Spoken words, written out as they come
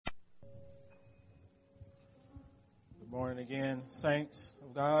Good morning again, saints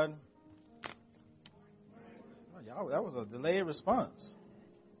of God. Oh, y'all, that was a delayed response.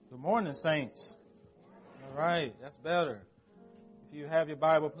 Good morning, saints. All right, that's better. If you have your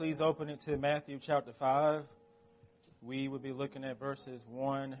Bible, please open it to Matthew chapter 5. We will be looking at verses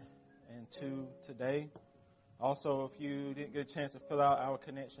 1 and 2 today. Also, if you didn't get a chance to fill out our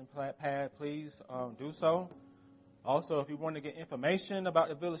connection pad, please do so. Also, if you want to get information about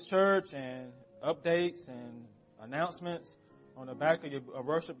the Village Church and updates and announcements, on the back of your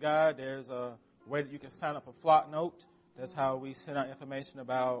worship guide, there's a way that you can sign up for Flock Note. That's how we send out information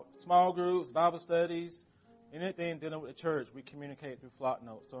about small groups, Bible studies, anything dealing with the church. We communicate through Flock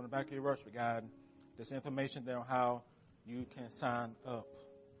Note. So on the back of your worship guide, there's information there on how you can sign up.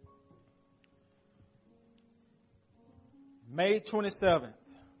 May 27th,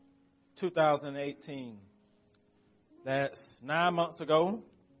 2018. That's 9 months ago,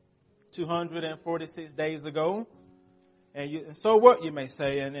 246 days ago. And so what, you may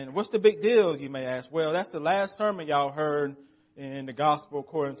say, and what's the big deal, you may ask? Well, that's the last sermon y'all heard in the gospel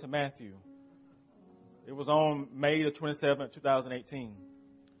according to Matthew. It was on May the 27th, 2018.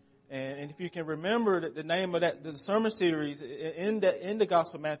 And if you can remember the name of the sermon series in the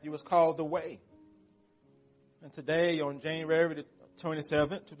gospel of Matthew was called The Way. And today on January the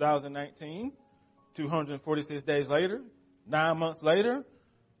 27th, 2019, 246 days later, 9 months later,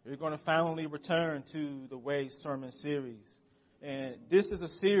 we're going to finally return to the Way sermon series. And this is a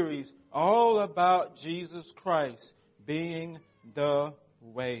series all about Jesus Christ being the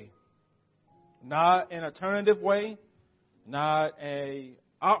way. Not an alternative way, not an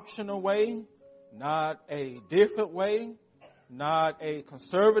optional way, not a different way, not a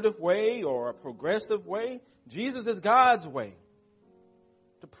conservative way or a progressive way. Jesus is God's way,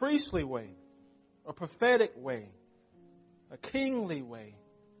 the priestly way, a prophetic way, a kingly way,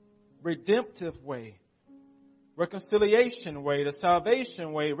 redemptive way, reconciliation way, the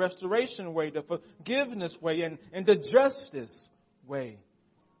salvation way, restoration way, the forgiveness way, and the justice way.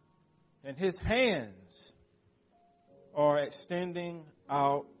 And his hands are extending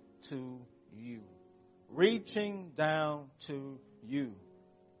out to you, reaching down to you.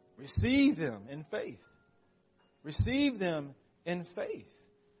 Receive them in faith. Receive them in faith.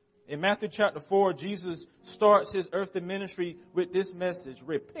 In Matthew chapter 4, Jesus starts his earthly ministry with this message: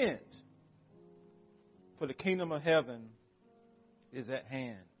 repent, for the kingdom of heaven is at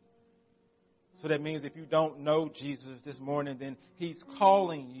hand. So that means if you don't know Jesus this morning, then he's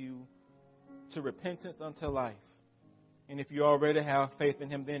calling you to repentance unto life. And if you already have faith in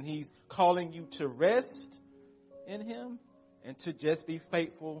him, then he's calling you to rest in him and to just be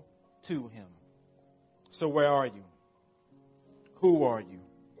faithful to him. So where are you? Who are you?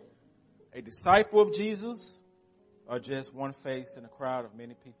 A disciple of Jesus, or just one face in a crowd of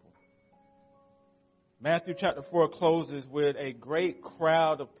many people? Matthew chapter 4 closes with a great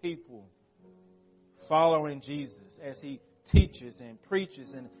crowd of people following Jesus as he teaches and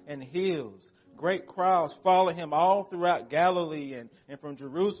preaches and heals. Great crowds follow him all throughout Galilee and from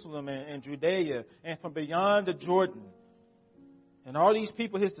Jerusalem and Judea and from beyond the Jordan. And are these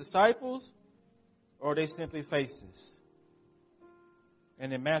people his disciples, or are they simply faces?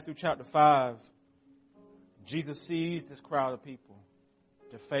 And in Matthew chapter 5, Jesus sees this crowd of people,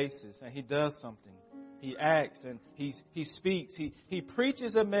 their faces, and he does something. He acts and he speaks. He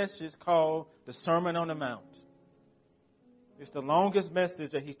preaches a message called the Sermon on the Mount. It's the longest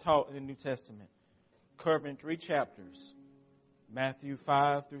message that he taught in the New Testament, covering 3 chapters, Matthew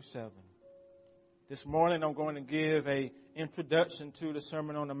 5 through 7. This morning I'm going to give an introduction to the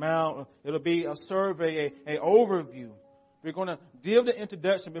Sermon on the Mount. It'll be a survey, an overview. We're going to give the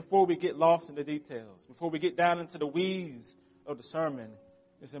introduction before we get lost in the details. Before we get down into the weeds of the sermon,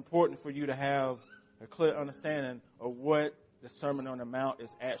 it's important for you to have a clear understanding of what the Sermon on the Mount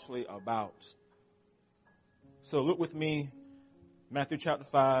is actually about. So look with me, Matthew chapter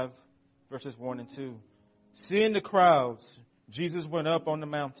 5, verses 1 and 2. Seeing the crowds, Jesus went up on the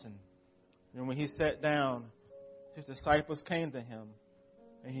mountain. And when he sat down, his disciples came to him,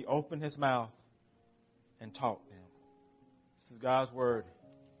 and he opened his mouth and taught them. This is God's word.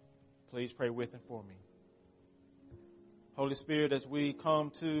 Please pray with and for me. Holy Spirit, as we come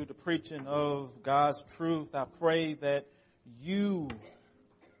to the preaching of God's truth, I pray that you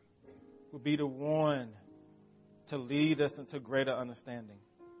will be the one to lead us into greater understanding.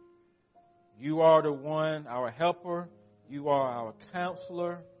 You are the one, our helper. You are our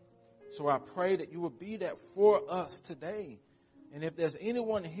counselor. So I pray that you will be that for us today. And if there's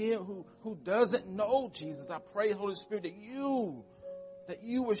anyone here who doesn't know Jesus, I pray, Holy Spirit, that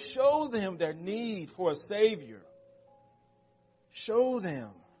you will show them their need for a Savior. Show them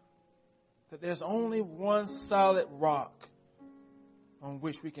that there's only one solid rock on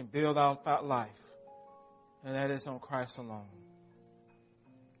which we can build our life, and that is on Christ alone.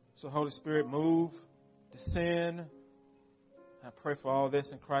 So Holy Spirit, move, descend. I pray for all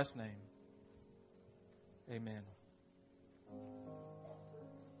this in Christ's name. Amen.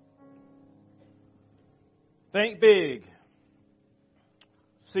 Think big.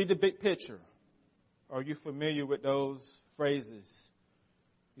 See the big picture. Are you familiar with those phrases?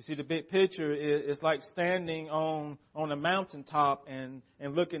 You see, the big picture is like standing on a mountaintop and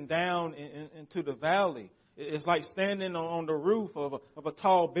looking down into the valley. It's like standing on the roof of a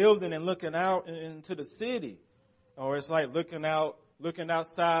tall building and looking out into the city. Or it's like looking out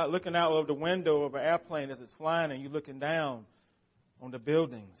of the window of an airplane as it's flying and you're looking down on the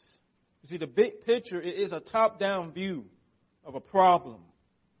buildings. You see, the big picture is a top-down view of a problem,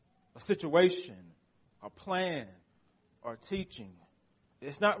 a situation, a plan, or teaching.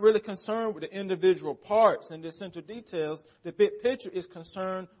 It's not really concerned with the individual parts and the essential details. The big picture is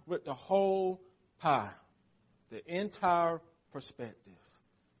concerned with the whole pie, the entire perspective.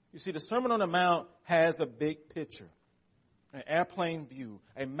 You see, the Sermon on the Mount has a big picture, an airplane view,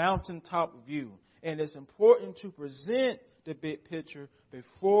 a mountaintop view. And it's important to present the big picture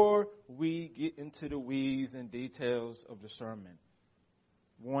before we get into the weeds and details of the sermon.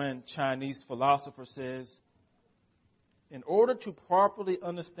 One Chinese philosopher says, in order to properly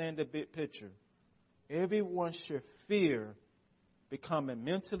understand the big picture, everyone should fear becoming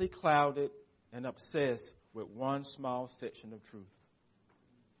mentally clouded and obsessed with one small section of truth.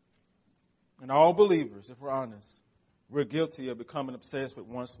 And all believers, if we're honest, we're guilty of becoming obsessed with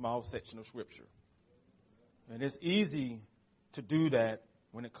one small section of Scripture. And it's easy to do that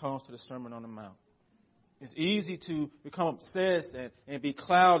when it comes to the Sermon on the Mount. It's easy to become obsessed and be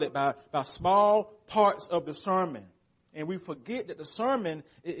clouded by small parts of the sermon. And we forget that the sermon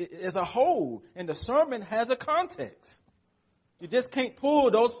is a whole, and the sermon has a context. You just can't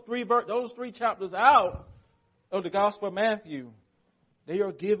pull those three chapters out of the Gospel of Matthew. They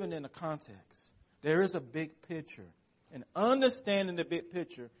are given in a context. There is a big picture. And understanding the big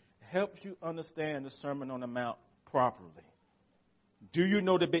picture helps you understand the Sermon on the Mount properly. Do you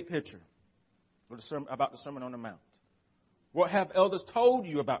know the big picture about the Sermon on the Mount? What have elders told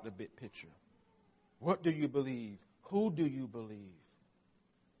you about the big picture? What do you believe? Who do you believe?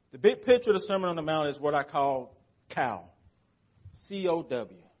 The big picture of the Sermon on the Mount is what I call C.O.W.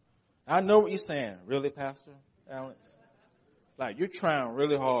 C.O.W. I know what you're saying. Really, Pastor Alex? Like, you're trying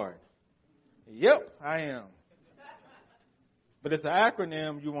really hard. Yep, I am. But it's an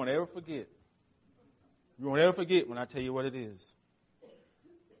acronym you won't ever forget. You won't ever forget when I tell you what it is.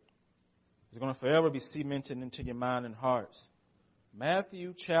 It's going to forever be cemented into your mind and hearts.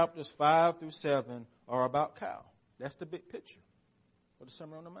 Matthew chapters 5 through 7 are about cow. That's the big picture of the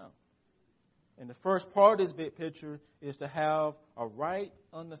Sermon on the Mount. And the first part of this big picture is to have a right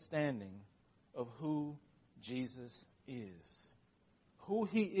understanding of who Jesus is. Who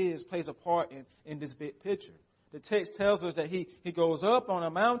he is plays a part in this big picture. The text tells us that he goes up on a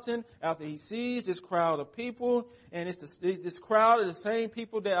mountain after he sees this crowd of people. And this crowd is the same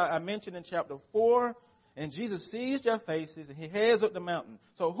people that I mentioned in chapter 4. And Jesus sees their faces and he heads up the mountain.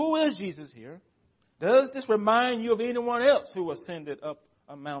 So who is Jesus here? Does this remind you of anyone else who ascended up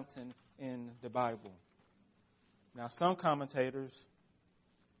a mountain in the Bible? Now, some commentators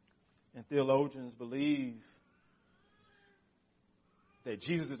and theologians believe that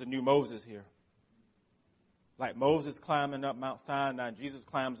Jesus is the new Moses here. Like Moses climbing up Mount Sinai, Jesus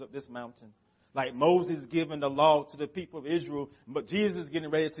climbs up this mountain. Like Moses giving the law to the people of Israel, but Jesus is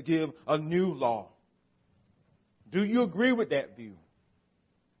getting ready to give a new law. Do you agree with that view?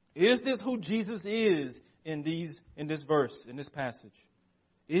 Is this who Jesus is in this verse, in this passage?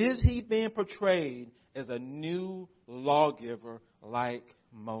 Is he being portrayed as a new lawgiver like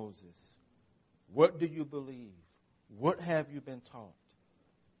Moses? What do you believe? What have you been taught?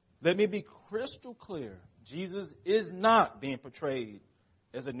 Let me be crystal clear. Jesus is not being portrayed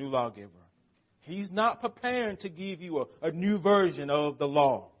as a new lawgiver. He's not preparing to give you a new version of the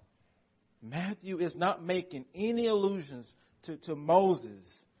law. Matthew is not making any allusions to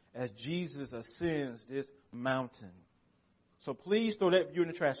Moses as Jesus ascends this mountain. So please throw that view in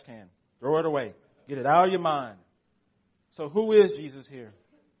the trash can. Throw it away. Get it out of your mind. So who is Jesus here?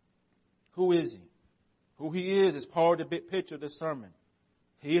 Who is he? Who he is part of the big picture of this sermon.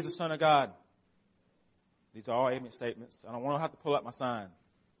 He is the Son of God. These are all amen statements. I don't want to have to pull out my sign.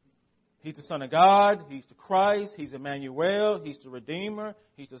 He's the Son of God. He's the Christ. He's Emmanuel. He's the Redeemer.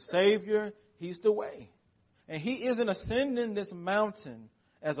 He's the Savior. He's the way. And he isn't ascending this mountain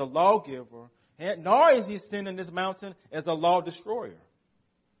as a lawgiver, nor is he ascending this mountain as a law destroyer.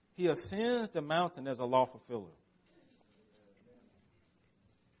 he ascends the mountain as a law fulfiller.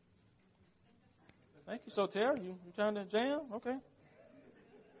 Thank you, Soter. You trying to jam? Okay.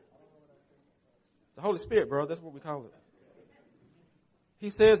 The Holy Spirit, bro. That's what we call it. He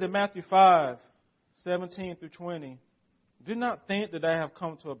says in Matthew 5:17 through 20, do not think that I have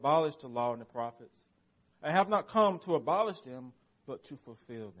come to abolish the law and the prophets. I have not come to abolish them, but to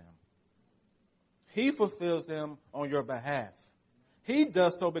fulfill them. He fulfills them on your behalf. He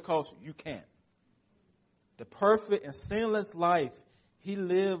does so because you can't. The perfect and sinless life he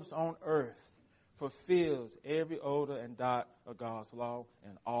lives on earth fulfills every order and dot of God's law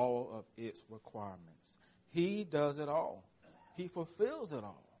and all of its requirements. He does it all. He fulfills it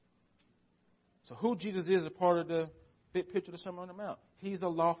all. So who Jesus is a part of the big picture of the Sermon on the Mount. He's a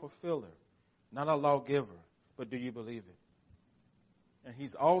law fulfiller, not a lawgiver. But do you believe it? And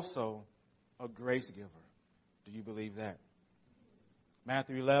he's also a grace giver. Do you believe that?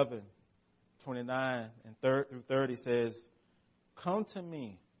 Matthew 11:29 and through 30 says, come to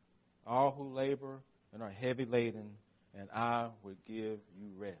me, all who labor and are heavy laden, and I will give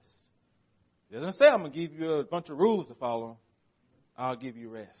you rest. It doesn't say I'm going to give you a bunch of rules to follow. I'll give you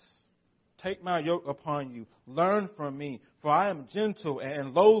rest. Take my yoke upon you. Learn from me, for I am gentle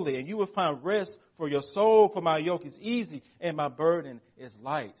and lowly, and you will find rest for your soul, for my yoke is easy and my burden is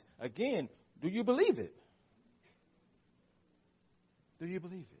light. Again, do you believe it? Do you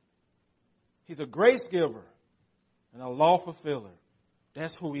believe it? He's a grace giver and a law fulfiller.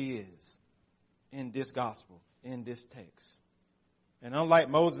 That's who he is in this gospel, in this text. And unlike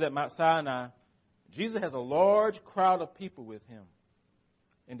Moses at Mount Sinai, Jesus has a large crowd of people with him.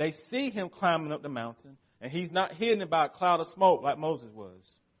 And they see him climbing up the mountain, and he's not hidden by a cloud of smoke like Moses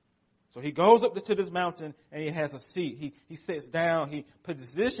was. So he goes up to this mountain, and he has a seat. He sits down. He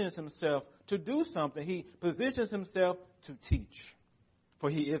positions himself to do something. He positions himself to teach, for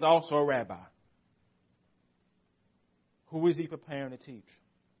he is also a rabbi. Who is he preparing to teach?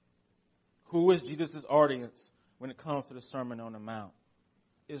 Who is Jesus' audience when it comes to the Sermon on the Mount?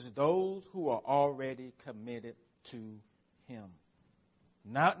 It's those who are already committed to him.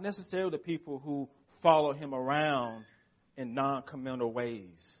 Not necessarily the people who follow him around in non-committal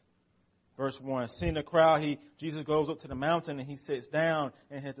ways. Verse 1, seeing the crowd, Jesus goes up to the mountain and he sits down,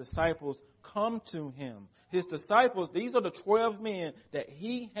 and his disciples come to him. His disciples, these are the 12 men that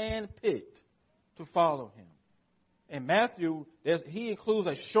he handpicked to follow him. In Matthew, he includes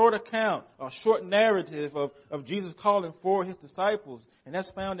a short account, a short narrative of Jesus calling for his disciples. And that's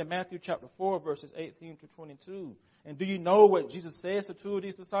found in Matthew chapter 4, verses 18 to 22. And do you know what Jesus says to two of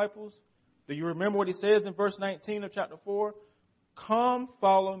these disciples? Do you remember what he says in verse 19 of chapter 4? Come,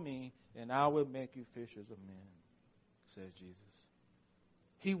 follow me, and I will make you fishers of men, says Jesus.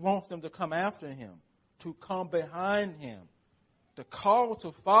 He wants them to come after him, to come behind him. The call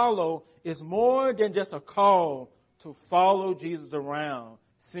to follow is more than just a call to follow Jesus around,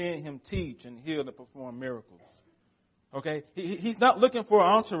 seeing him teach and heal and perform miracles. Okay? He's not looking for an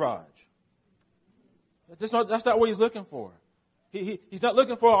entourage. That's not what he's looking for. He's not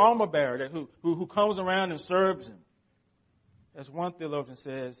looking for an armor bearer who comes around and serves him. As one theologian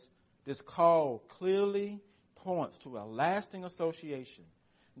says, this call clearly points to a lasting association.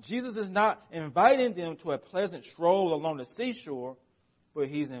 Jesus is not inviting them to a pleasant stroll along the seashore, but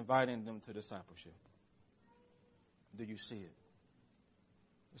he's inviting them to discipleship. Do you see it?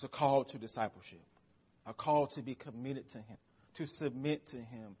 It's a call to discipleship, a call to be committed to him, to submit to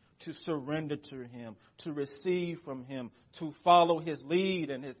him, to surrender to him, to receive from him, to follow his lead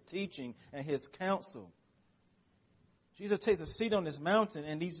and his teaching and his counsel. Jesus takes a seat on this mountain,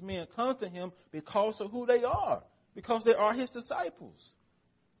 and these men come to him because of who they are, because they are his disciples.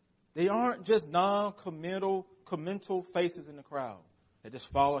 They aren't just non-committal faces in the crowd that just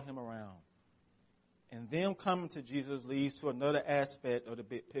follow him around. And them coming to Jesus leads to another aspect of the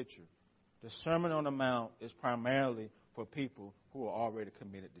big picture. The Sermon on the Mount is primarily for people who are already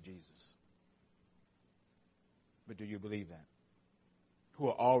committed to Jesus. But do you believe that? Who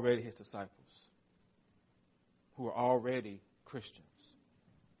are already his disciples? Who are already Christians?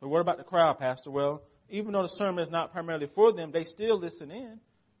 But what about the crowd, Pastor? Well, even though the sermon is not primarily for them, they still listen in.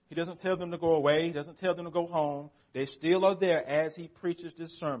 He doesn't tell them to go away. He doesn't tell them to go home. They still are there as he preaches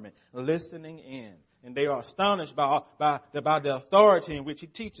this sermon, listening in. And they are astonished by the authority in which he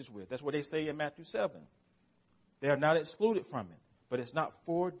teaches with. That's what they say in Matthew 7. They are not excluded from it. But it's not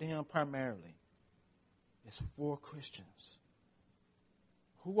for them primarily. It's for Christians.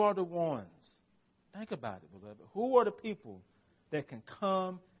 Who are the ones? Think about it, beloved. Who are the people that can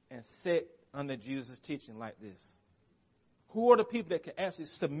come and sit under Jesus' teaching like this? Who are the people that can actually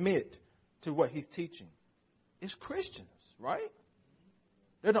submit to what he's teaching? It's Christians, right?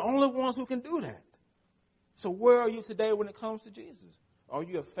 They're the only ones who can do that. So where are you today when it comes to Jesus? Are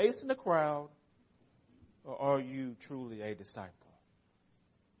you facing the crowd, or are you truly a disciple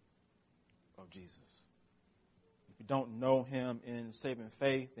of Jesus? If you don't know him in saving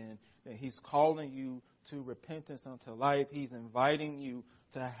faith, and he's calling you to repentance unto life, he's inviting you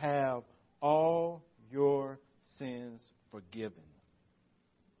to have all your sins forgiven.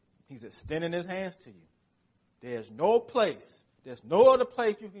 He's extending his hands to you. There's no other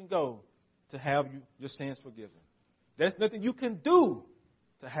place you can go to have your sins forgiven. There's nothing you can do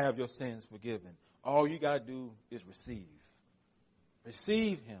to have your sins forgiven. All you got to do is receive.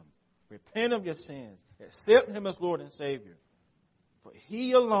 Receive him. Repent of your sins. Accept him as Lord and Savior. For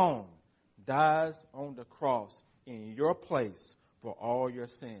he alone dies on the cross in your place for all your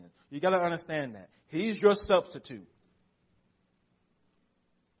sins. You got to understand that. He's your substitute.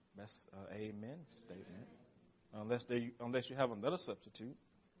 That's an amen statement. Unless you have another substitute.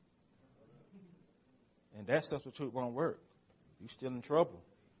 And that substitute won't work. You're still in trouble.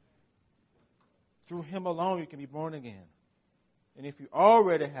 Through him alone you can be born again. And if you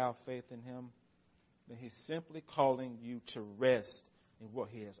already have faith in him, then he's simply calling you to rest in what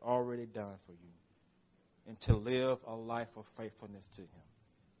he has already done for you and to live a life of faithfulness to him.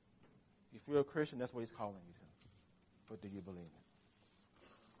 If you're a Christian, that's what he's calling you to. But do you believe it?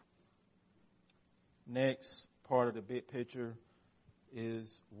 Next part of the big picture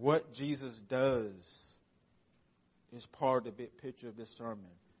is what Jesus does is part of the big picture of this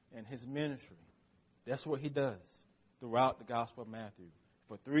sermon and his ministry. That's what he does throughout the Gospel of Matthew.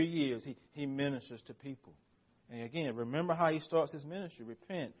 For 3 years, he ministers to people. And again, remember how he starts his ministry.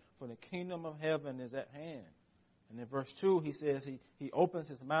 Repent, for the kingdom of heaven is at hand. And in verse 2, he says he opens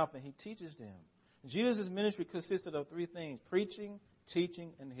his mouth and he teaches them. Jesus' ministry consisted of 3 things: preaching,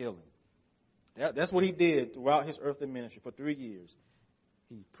 teaching, and healing. That's what he did throughout his earthly ministry for 3 years.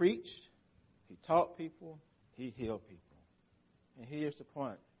 He preached, he taught people, he healed people. And here's the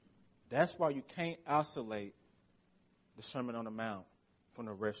point. That's why you can't isolate the Sermon on the Mount from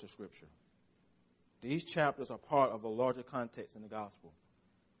the rest of Scripture. These chapters are part of a larger context in the gospel.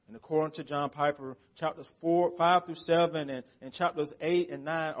 And according to John Piper, chapters 5 through 7 and chapters 8 and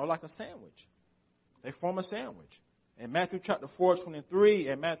 9 are like a sandwich. They form a sandwich. And Matthew chapter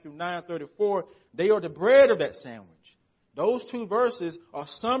 4:23 and Matthew 9:34, they are the bread of that sandwich. Those 2 verses are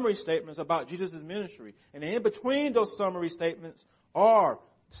summary statements about Jesus' ministry. And in between those summary statements are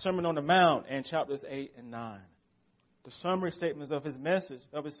the Sermon on the Mount and chapters 8 and 9. The summary statements of his message,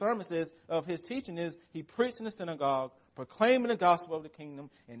 of his sermon says, of his teaching is, he preached in the synagogue, proclaiming the gospel of the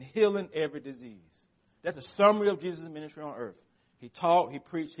kingdom and healing every disease. That's a summary of Jesus' ministry on earth. He taught, he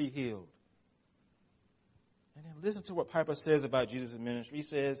preached, he healed. And then listen to what Piper says about Jesus' ministry. He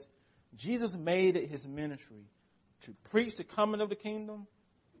says, Jesus made it his ministry to preach the coming of the kingdom,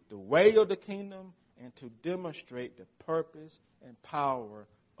 the way of the kingdom, and to demonstrate the purpose and power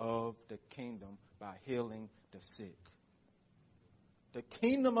of the kingdom by healing the sick. The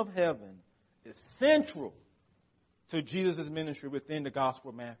kingdom of heaven is central to Jesus' ministry within the Gospel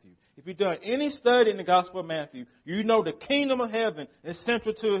of Matthew. If you've done any study in the Gospel of Matthew, you know the kingdom of heaven is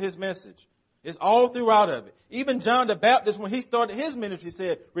central to his message. It's all throughout of it. Even John the Baptist, when he started his ministry,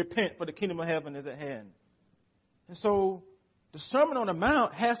 said, repent, for the kingdom of heaven is at hand. And so the Sermon on the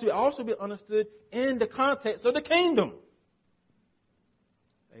Mount has to also be understood in the context of the kingdom.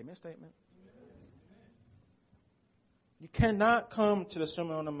 Amen statement. You cannot come to the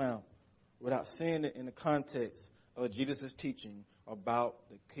Sermon on the Mount without seeing it in the context of Jesus' teaching about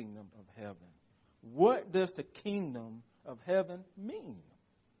the kingdom of heaven. What does the kingdom of heaven mean?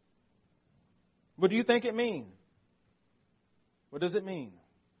 What do you think it means? What does it mean?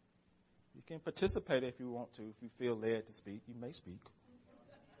 You can participate if you want to. If you feel led to speak, you may speak.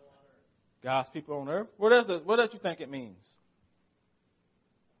 God's people on earth. What else do you think it means?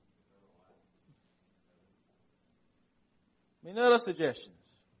 Any other suggestions?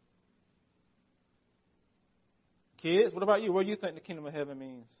 Kids, what about you? What do you think the kingdom of heaven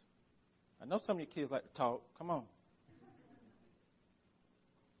means? I know some of your kids like to talk. Come on.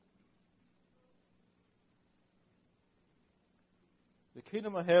 The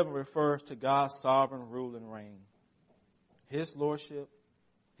kingdom of heaven refers to God's sovereign rule and reign. His lordship,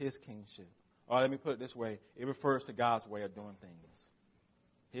 his kingship. Or let me put it this way. It refers to God's way of doing things.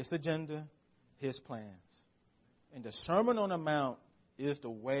 His agenda, his plans. And the Sermon on the Mount is the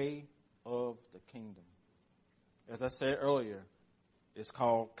way of the kingdom. As I said earlier, it's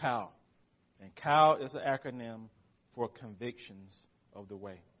called C.O.W. And C.O.W. is an acronym for convictions of the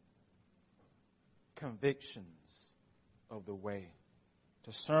way. Convictions of the way.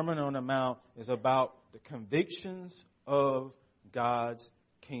 The Sermon on the Mount is about the convictions of God's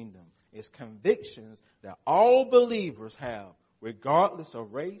kingdom. It's convictions that all believers have, regardless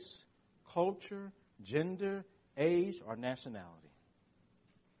of race, culture, gender, age, or nationality.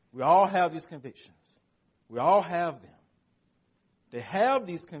 We all have these convictions. We all have them. They have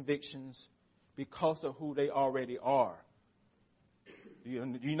these convictions because of who they already are.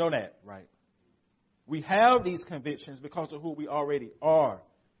 You know that, right? We have these convictions because of who we already are.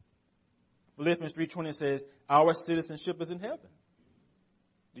 Philippians 3:20 says, our citizenship is in heaven.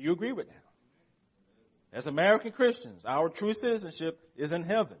 Do you agree with that? As American Christians, our true citizenship is in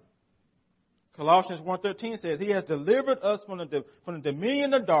heaven. Colossians 1:13 says, he has delivered us from the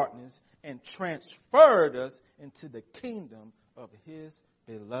dominion of darkness and transferred us into the kingdom of his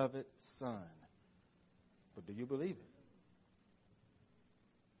beloved Son. But do you believe it?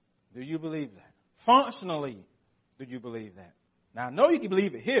 Do you believe that? Functionally, do you believe that? Now, I know you can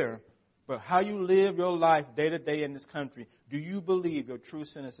believe it here, but how you live your life day to day in this country, do you believe your true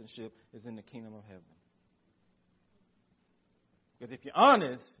citizenship is in the kingdom of heaven? Because if you're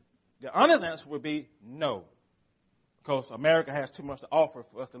honest, the honest answer would be no. Because America has too much to offer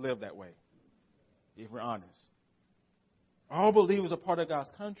for us to live that way, if we're honest. All believers are part of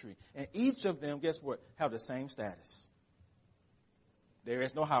God's country. And each of them, guess what, have the same status. There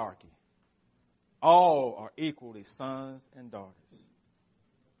is no hierarchy. All are equally sons and daughters.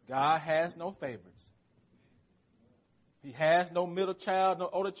 God has no favorites. He has no middle child, no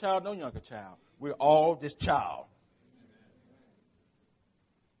older child, no younger child. We're all this child.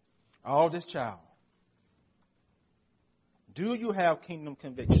 All this child. Do you have kingdom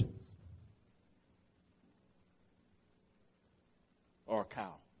convictions? Or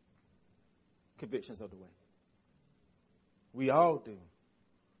cow? Convictions of the way. We all do.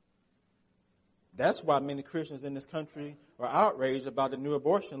 That's why many Christians in this country are outraged about the new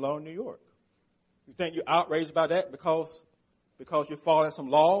abortion law in New York. You think you're outraged about that because you're following some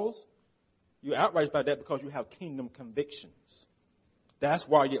laws? You're outraged about that because you have kingdom convictions. That's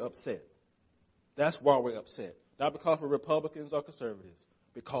why you're upset. That's why we're upset. Not because we're Republicans or conservatives.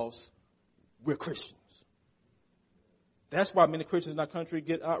 Because we're Christians. That's why many Christians in our country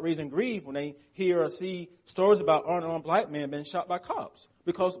get outraged and grieved when they hear or see stories about unarmed black men being shot by cops.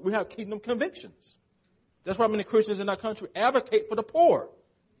 Because we have kingdom convictions. That's why many Christians in our country advocate for the poor.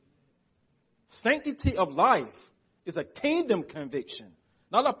 Sanctity of life is a kingdom conviction,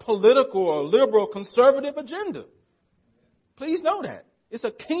 not a political or liberal conservative agenda. Please know that. It's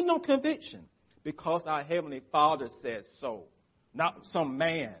a kingdom conviction because our Heavenly Father says so, not some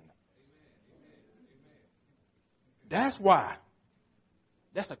man. That's why.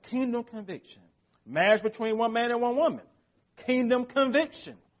 That's a kingdom conviction. Marriage between one man and one woman. Kingdom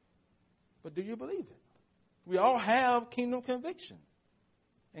conviction. But do you believe it? We all have kingdom conviction.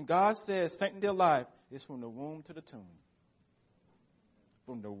 And God says sanctity of life is from the womb to the tomb.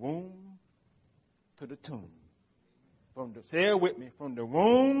 From the womb to the tomb. Say it with me. From the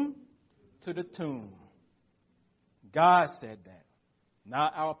womb to the tomb. God said that.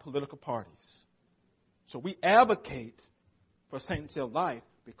 Not our political parties. So we advocate for sanctity of life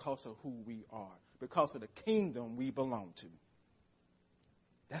because of who we are. Because of the kingdom we belong to.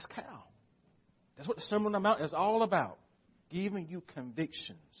 That's cow. That's what the Sermon on the Mount is all about. Giving you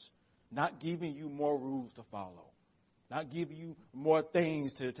convictions. Not giving you more rules to follow. Not giving you more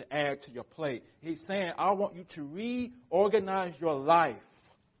things to add to your plate. He's saying, I want you to reorganize your life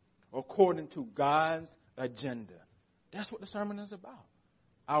according to God's agenda. That's what the sermon is about.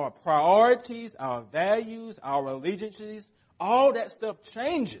 Our priorities, our values, our allegiances, all that stuff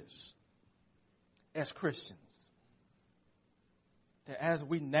changes as Christians. That as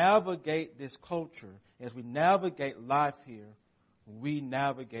we navigate this culture, as we navigate life here, we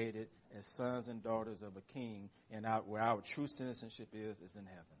navigate it as sons and daughters of a king, and where our true citizenship is in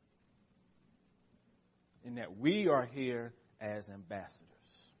heaven. In that we are here as ambassadors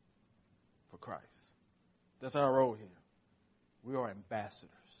for Christ. That's our role here. We are ambassadors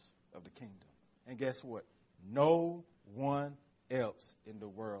of the kingdom. And guess what? No one else in the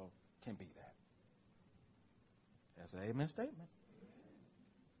world can be that. That's an amen statement.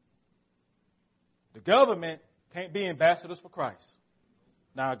 The government can't be ambassadors for Christ.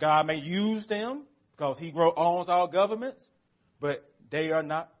 Now, God may use them because he owns all governments, but they are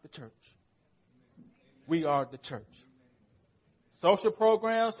not the church. We are the church. Social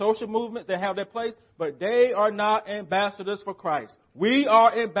programs, social movements, they have their place, but they are not ambassadors for Christ. We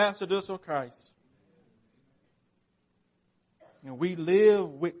are ambassadors for Christ. And we live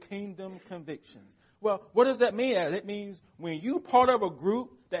with kingdom convictions. Well, what does that mean? It means when you're part of a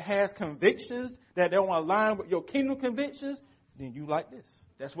group that has convictions that don't align with your kingdom convictions, then you like this.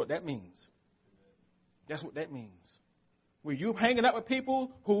 That's what that means. That's what that means. When you hanging out with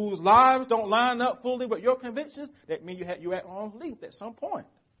people whose lives don't line up fully with your convictions, that means you at arm's length at some point.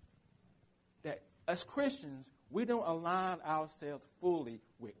 That as Christians, we don't align ourselves fully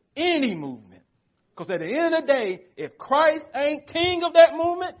with any movement. Because at the end of the day, if Christ ain't king of that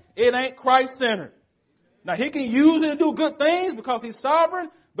movement, it ain't Christ-centered. Now, he can use it to do good things because he's sovereign,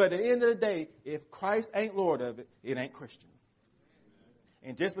 but at the end of the day, if Christ ain't Lord of it, it ain't Christian.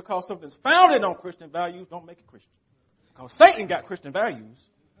 And just because something's founded on Christian values, don't make it Christian. Because Satan got Christian values,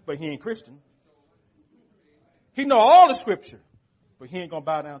 but he ain't Christian. He know all the scripture, but he ain't going to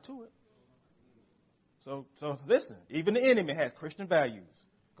bow down to it. So listen, even the enemy has Christian values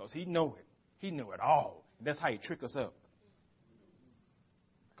because he know it. He know it all. And that's how he trick us up.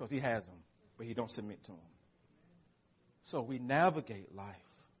 Because he has them, but he don't submit to them. So we navigate life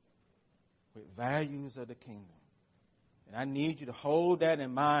with values of the kingdom. And I need you to hold that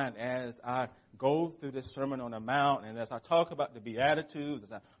in mind as I go through this Sermon on the Mount and as I talk about the Beatitudes,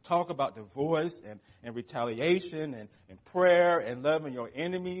 as I talk about divorce and retaliation and prayer and loving your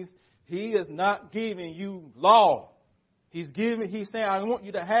enemies. He is not giving you law. He's saying, I want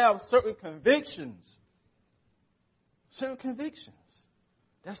you to have certain convictions. Certain convictions.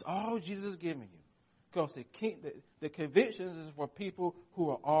 That's all Jesus is giving you. Because the convictions is for people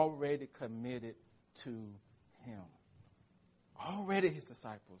who are already committed to him. Already his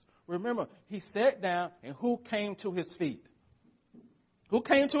disciples. Remember, he sat down and who came to his feet? Who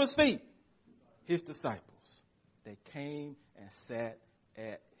came to his feet? His disciples. They came and sat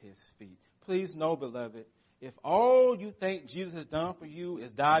at his feet. Please know, beloved, if all you think Jesus has done for you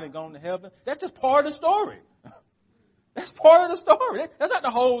is died and gone to heaven, that's just part of the story. That's part of the story. That's not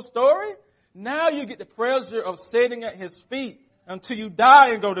the whole story. Now you get the pleasure of sitting at his feet until you die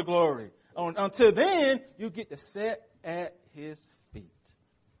and go to glory. Until then, you get to sit at his feet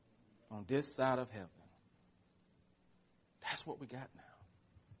on this side of heaven. That's what we got now.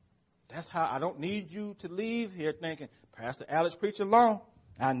 That's how I don't need you to leave here thinking, Pastor Alex preaching long.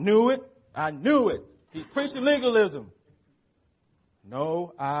 I knew it. He's preaching legalism.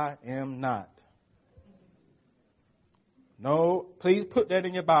 No, I am not. No, please put that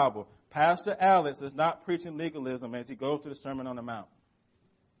in your Bible. Pastor Alex is not preaching legalism as he goes to the Sermon on the Mount.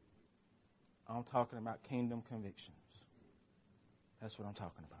 I'm talking about kingdom convictions. That's what I'm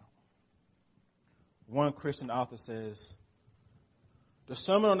talking about. One Christian author says, the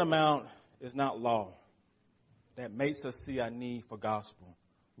Sermon on the Mount is not law that makes us see our need for gospel.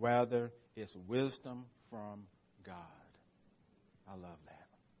 Rather, it's wisdom from God. I love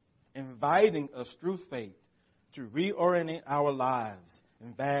that. Inviting us through faith to reorient our lives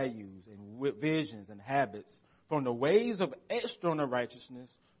and values and visions and habits from the ways of external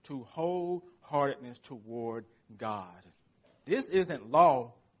righteousness to wholeheartedness toward God. This isn't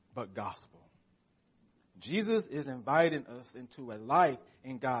law, but gospel. Jesus is inviting us into a life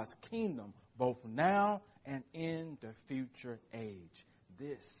in God's kingdom, both now and in the future age.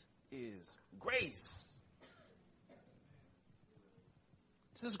 This is grace.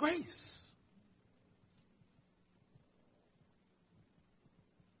 This is grace.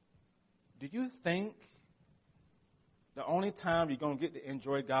 Do you think the only time you're going to get to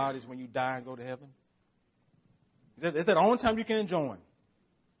enjoy God is when you die and go to heaven? Is that the only time you can enjoy him?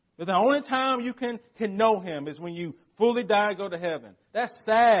 Is the only time you can know him is when you fully die and go to heaven? That's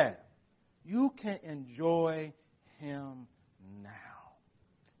sad. You can enjoy him now.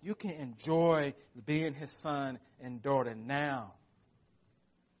 You can enjoy being his son and daughter now.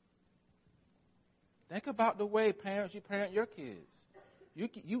 Think about the way parents, you parent your kids.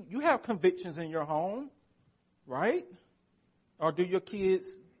 You have convictions in your home, right? Or do your kids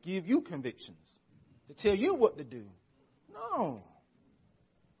give you convictions to tell you what to do? No,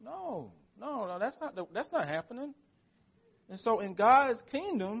 that's not happening. And so in God's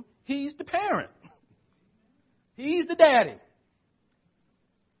kingdom, he's the parent. He's the daddy.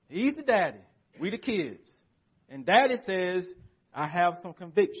 He's the daddy. We the kids. And daddy says, I have some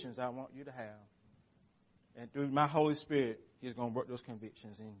convictions I want you to have. And through my Holy Spirit, he's going to work those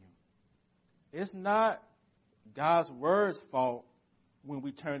convictions in you. It's not God's word's fault when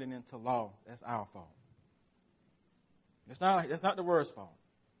we turn it into law. That's our fault. That's not the word's fault.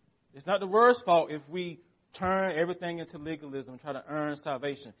 It's not the word's fault if we turn everything into legalism, try to earn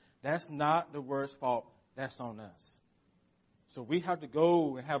salvation. That's not the word's fault. That's on us. So we have to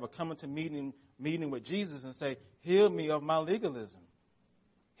go and have a coming to meeting with Jesus and say, heal me of my legalism.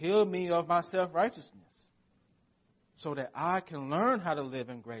 Heal me of my self-righteousness. So that I can learn how to live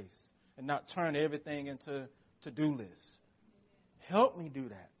in grace and not turn everything into to-do lists. Help me do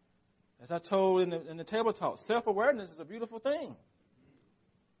that. As I told in the table talk, self-awareness is a beautiful thing.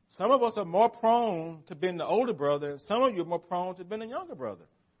 Some of us are more prone to being the older brother, and some of you are more prone to being the younger brother.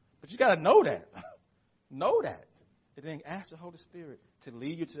 But you got to know that. Know that. And then ask the Holy Spirit to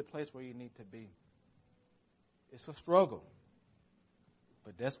lead you to the place where you need to be. It's a struggle.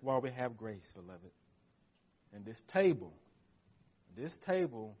 But that's why we have grace, beloved. And this table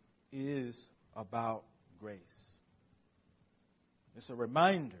is about grace. It's a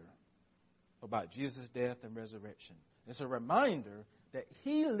reminder about Jesus' death and resurrection. It's a reminder that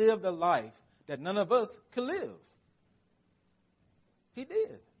he lived a life that none of us could live. He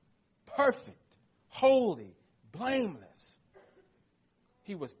did. Perfect, holy, blameless.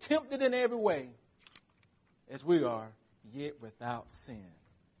 He was tempted in every way as we are, yet without sin.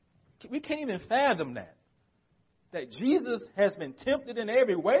 We can't even fathom that. That Jesus has been tempted in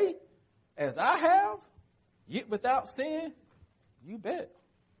every way as I have, yet without sin. You bet.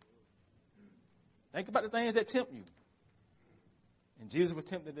 Think about the things that tempt you. And Jesus was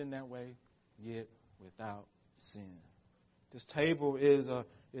tempted in that way, yet without sin. This table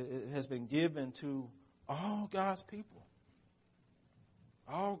has been given to all God's people.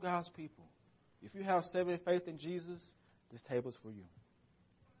 All God's people. If you have saving faith in Jesus, this table is for you.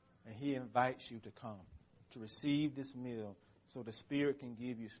 And he invites you to come, to receive this meal so the Spirit can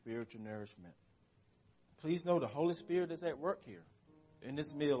give you spiritual nourishment. Please know the Holy Spirit is at work here in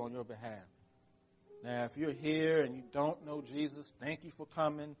this meal on your behalf. Now, if you're here and you don't know Jesus, thank you for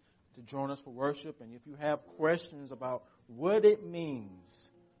coming to join us for worship. And if you have questions about what it means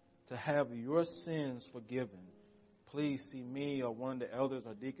to have your sins forgiven, please see me or one of the elders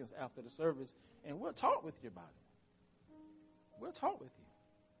or deacons after the service, and we'll talk with you about it. We'll talk with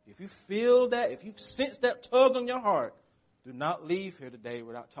you. If you feel that, if you sense that tug on your heart, do not leave here today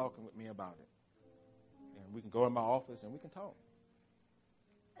without talking with me about it. And we can go in my office and we can talk.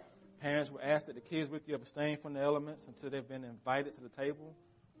 Parents will ask that the kids with you abstain from the elements until they've been invited to the table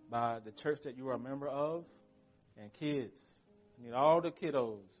by the church that you are a member of. And kids, I need all the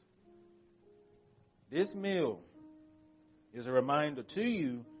kiddos. This meal is a reminder to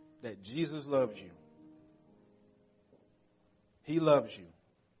you that Jesus loves you. He loves you.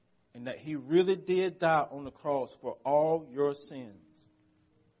 And that he really did die on the cross for all your sins.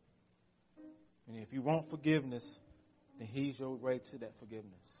 And if you want forgiveness, then he's your way to that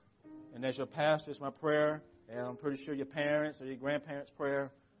forgiveness. And as your pastor, it's my prayer, and I'm pretty sure your parents or your grandparents'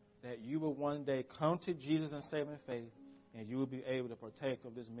 prayer, that you will one day come to Jesus in saving faith, and you will be able to partake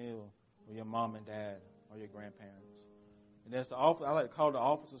of this meal with your mom and dad or your grandparents. And there's the office. I like to call the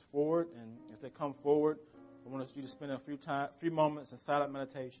officers forward, and if they come forward, I want you to spend a few moments in silent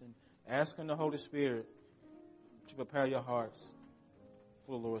meditation, asking the Holy Spirit to prepare your hearts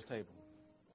for the Lord's table.